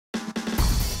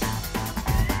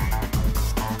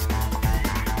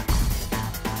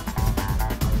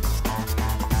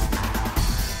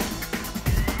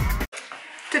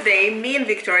today, me and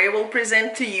Victoria will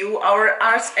present to you our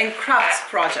arts and crafts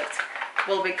project.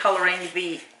 We'll be coloring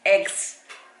the eggs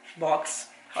box.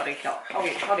 How do you call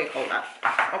that?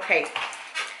 Okay.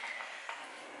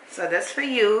 So that's for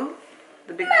you,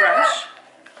 the big brush.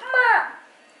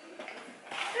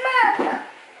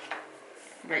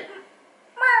 Right.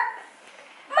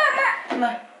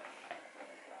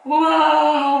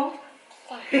 Wow!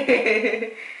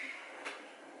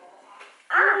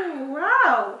 Oh,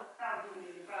 wow!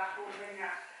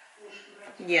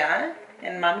 Yeah,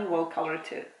 and mommy will color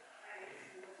too.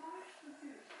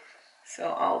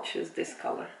 So I'll choose this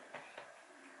color.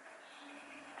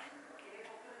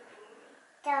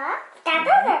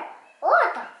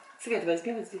 Цвет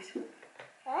возьми вот здесь.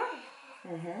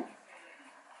 Угу.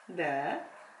 Да.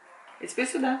 И теперь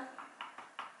сюда.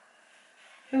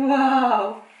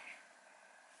 Вау!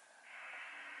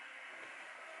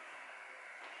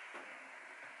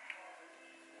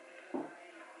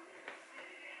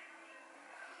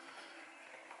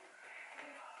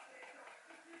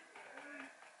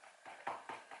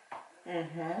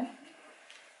 Угу.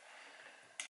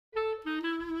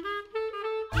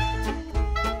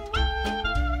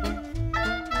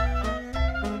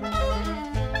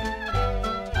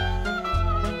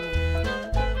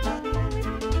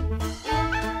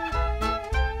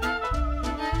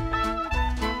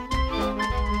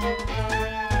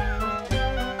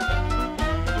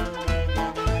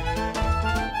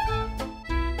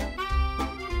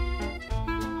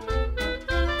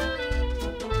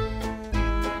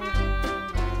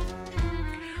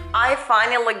 I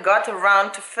finally got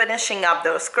around to finishing up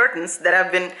those curtains that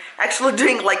I've been actually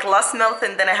doing like last month,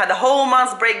 and then I had a whole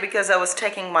month's break because I was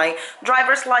taking my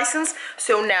driver's license.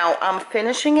 So now I'm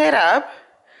finishing it up.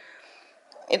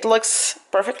 It looks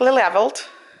perfectly leveled,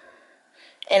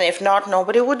 and if not,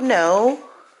 nobody would know.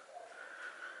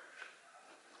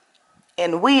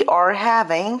 And we are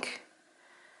having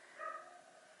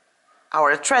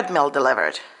our treadmill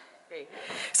delivered. Okay.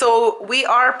 So we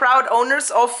are proud owners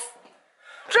of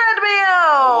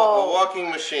treadmill! A walking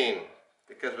machine,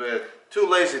 because we're too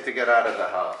lazy to get out of the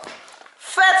house.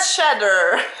 Fat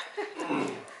shedder!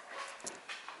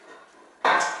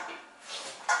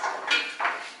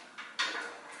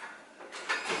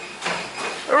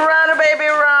 Run, baby,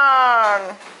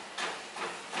 run!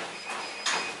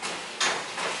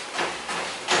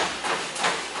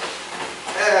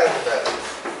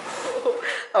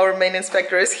 Our main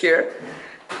inspector is here.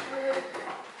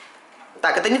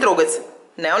 Так, это не трогать.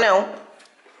 No, no.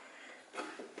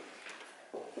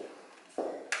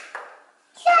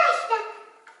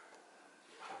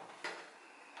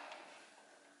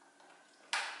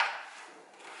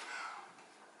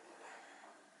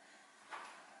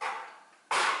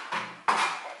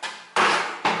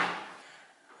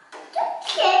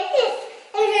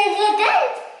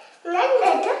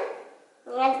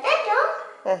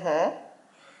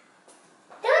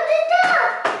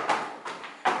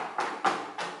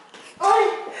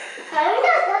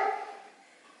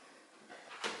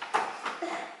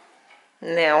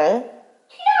 No.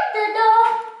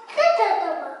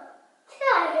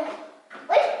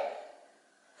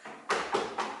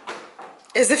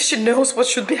 As if she knows what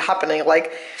should be happening.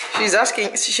 Like she's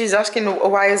asking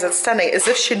why is it standing, as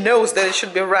if she knows that it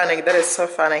should be running. That is so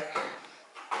funny.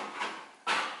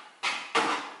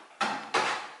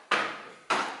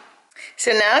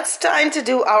 So now it's time to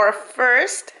do our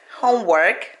first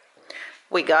homework.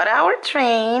 We got our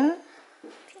train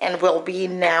and we'll be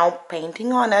now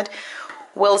painting on it.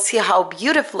 We'll see how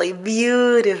beautifully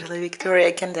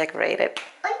Victoria can decorate it.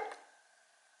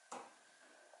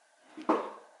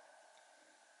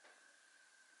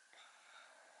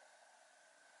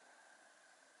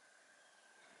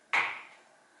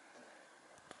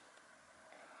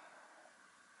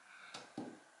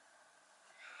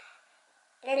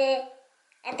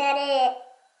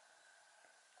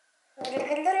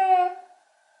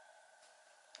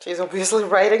 She's obviously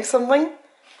writing something.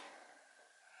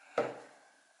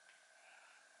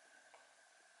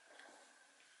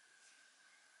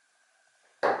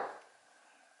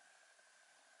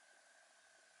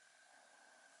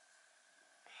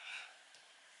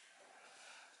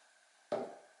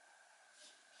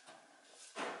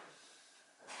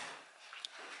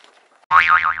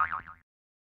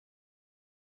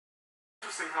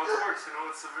 Interesting how it works, you know,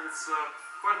 it's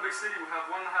quite a big city. We have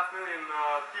 1.5 million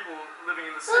people living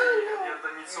in the city, and yet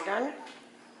they need so Done?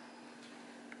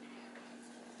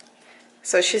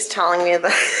 So she's telling me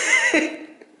that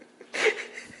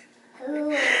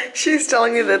she's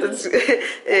telling me that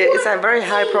it's a very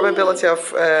high probability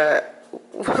of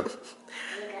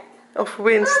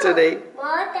winds today.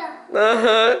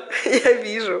 Я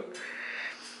вижу.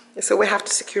 So we have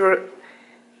to secure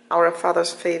our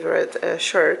father's favorite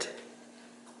shirt.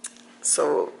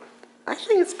 So I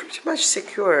think it's pretty much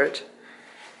secured.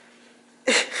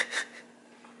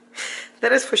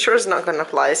 That is for sure is not gonna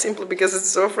fly, simply because it's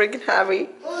so freaking heavy.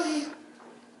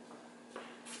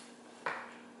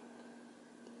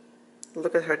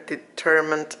 Look at her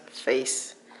determined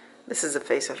face. This is the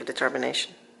face of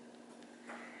determination.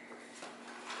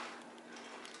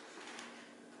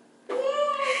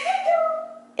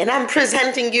 And I'm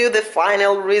presenting you the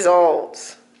final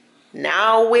results.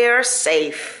 Now we're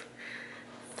safe.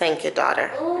 Thank you,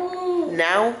 daughter.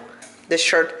 Now the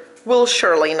shirt will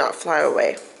surely not fly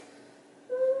away.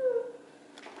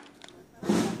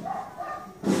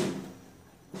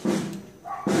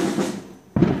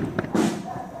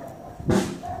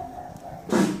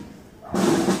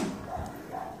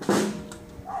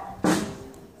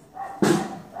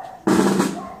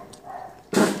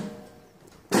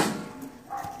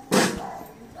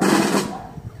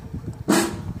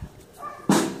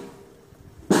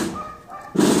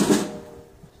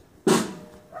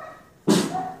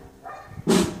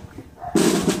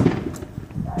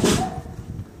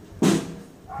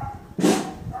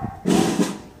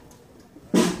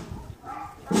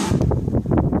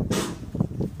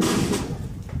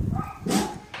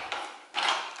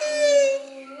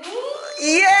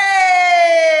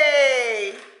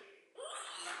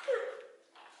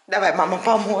 Давай, мама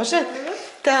поможет.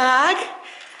 Так.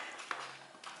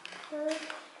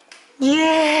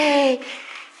 Yay!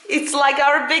 It's like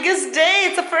our biggest day.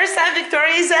 It's the first time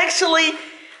Victoria is actually...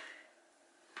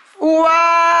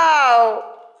 Wow!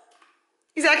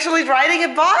 Is actually riding a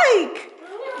bike.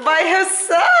 By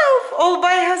herself. All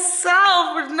by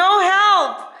herself with no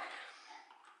help.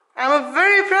 I'm a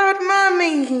very proud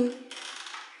mommy.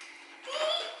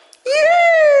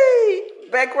 Yay!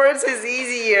 Backwards is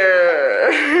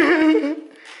easier.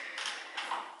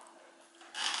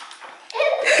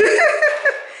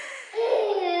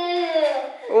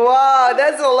 Wow,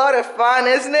 that's a lot of fun,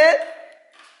 isn't it?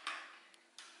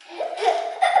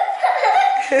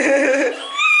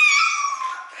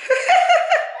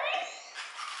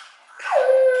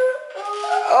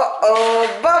 Uh-oh,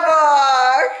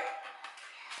 Baba!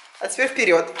 А теперь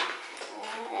вперед.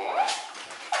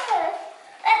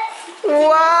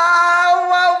 Вау,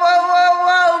 вау, вау, вау,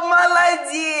 вау,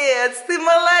 молодец, ты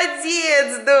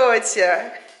молодец,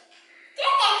 доча.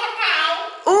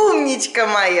 Умничка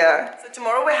моя. So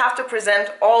tomorrow we have to present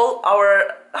all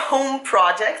our home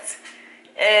projects,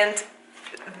 and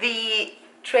the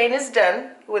train is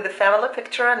done with the family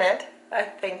picture on it. I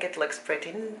think it looks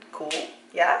pretty cool,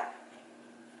 yeah?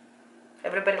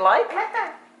 Everybody like?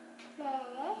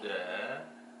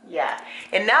 Yeah.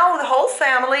 And now the whole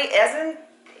family,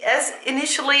 as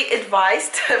initially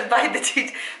advised by the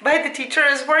teacher,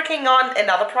 is working on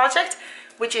another project,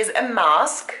 which is a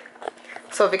mask.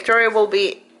 So Victoria will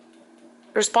be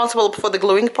responsible for the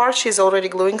gluing part. She's already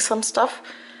gluing some stuff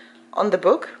on the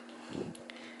book.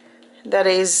 That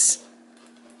is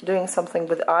doing something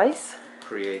with eyes.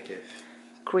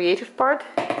 Creative part.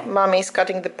 Mommy is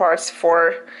cutting the parts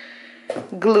for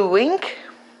gluing.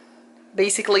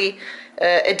 Basically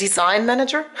a design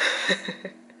manager.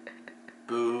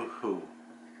 Boo-hoo.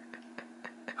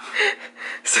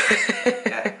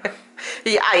 Yeah.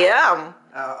 Yeah, I am.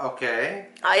 Okay.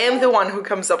 I am the one who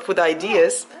comes up with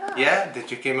ideas. Yeah?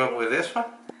 Did you come up with this one?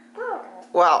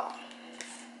 Well,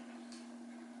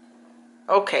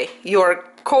 okay, you're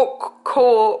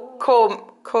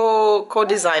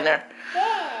co-designer.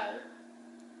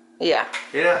 Yeah.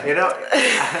 You know.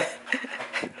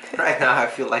 Right now I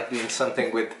feel like doing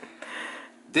something with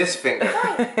this finger,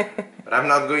 but I'm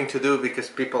not going to do because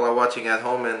people are watching at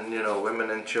home, and you know,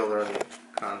 women and children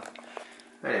can't.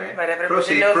 Anyway,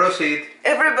 proceed.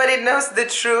 Everybody knows the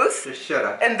truth. Just shut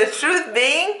up. And the truth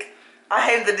being,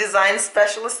 I am the design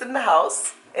specialist in the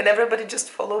house, and everybody just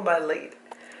follow my lead.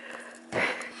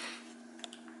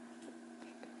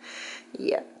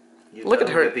 Yeah. Look at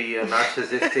her. With the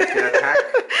narcissistic attack.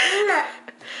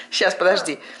 Сейчас,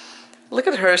 подожди. Look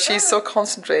at her. She's so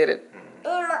concentrated.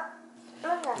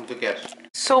 Look at.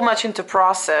 So much into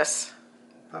process.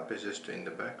 Papa's just in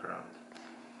the background.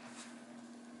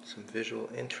 Some visual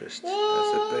interest as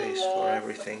a base for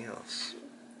everything else.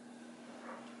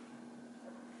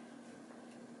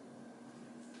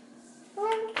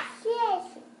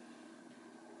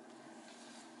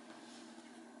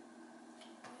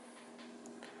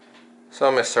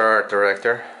 So, Mr. Art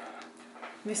Director.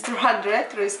 Mr. Art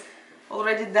Director is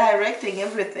already directing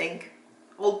everything.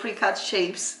 All pre-cut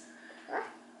shapes.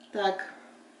 Так.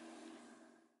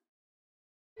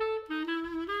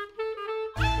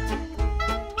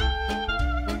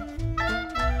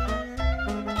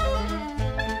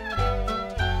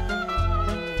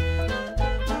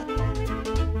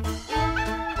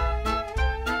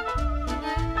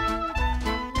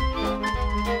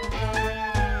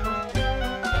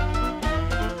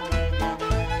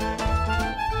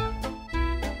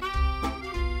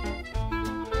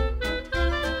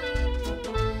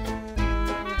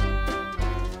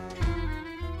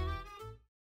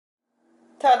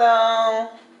 Ta-da!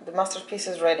 The masterpiece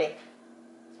is ready.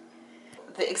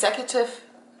 The executive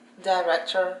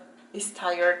director is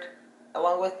tired,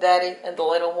 along with Daddy, and the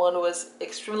little one was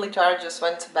extremely tired, just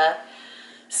went to bed.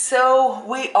 So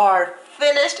we are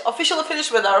finished, officially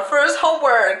finished with our first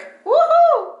homework.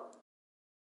 Woohoo!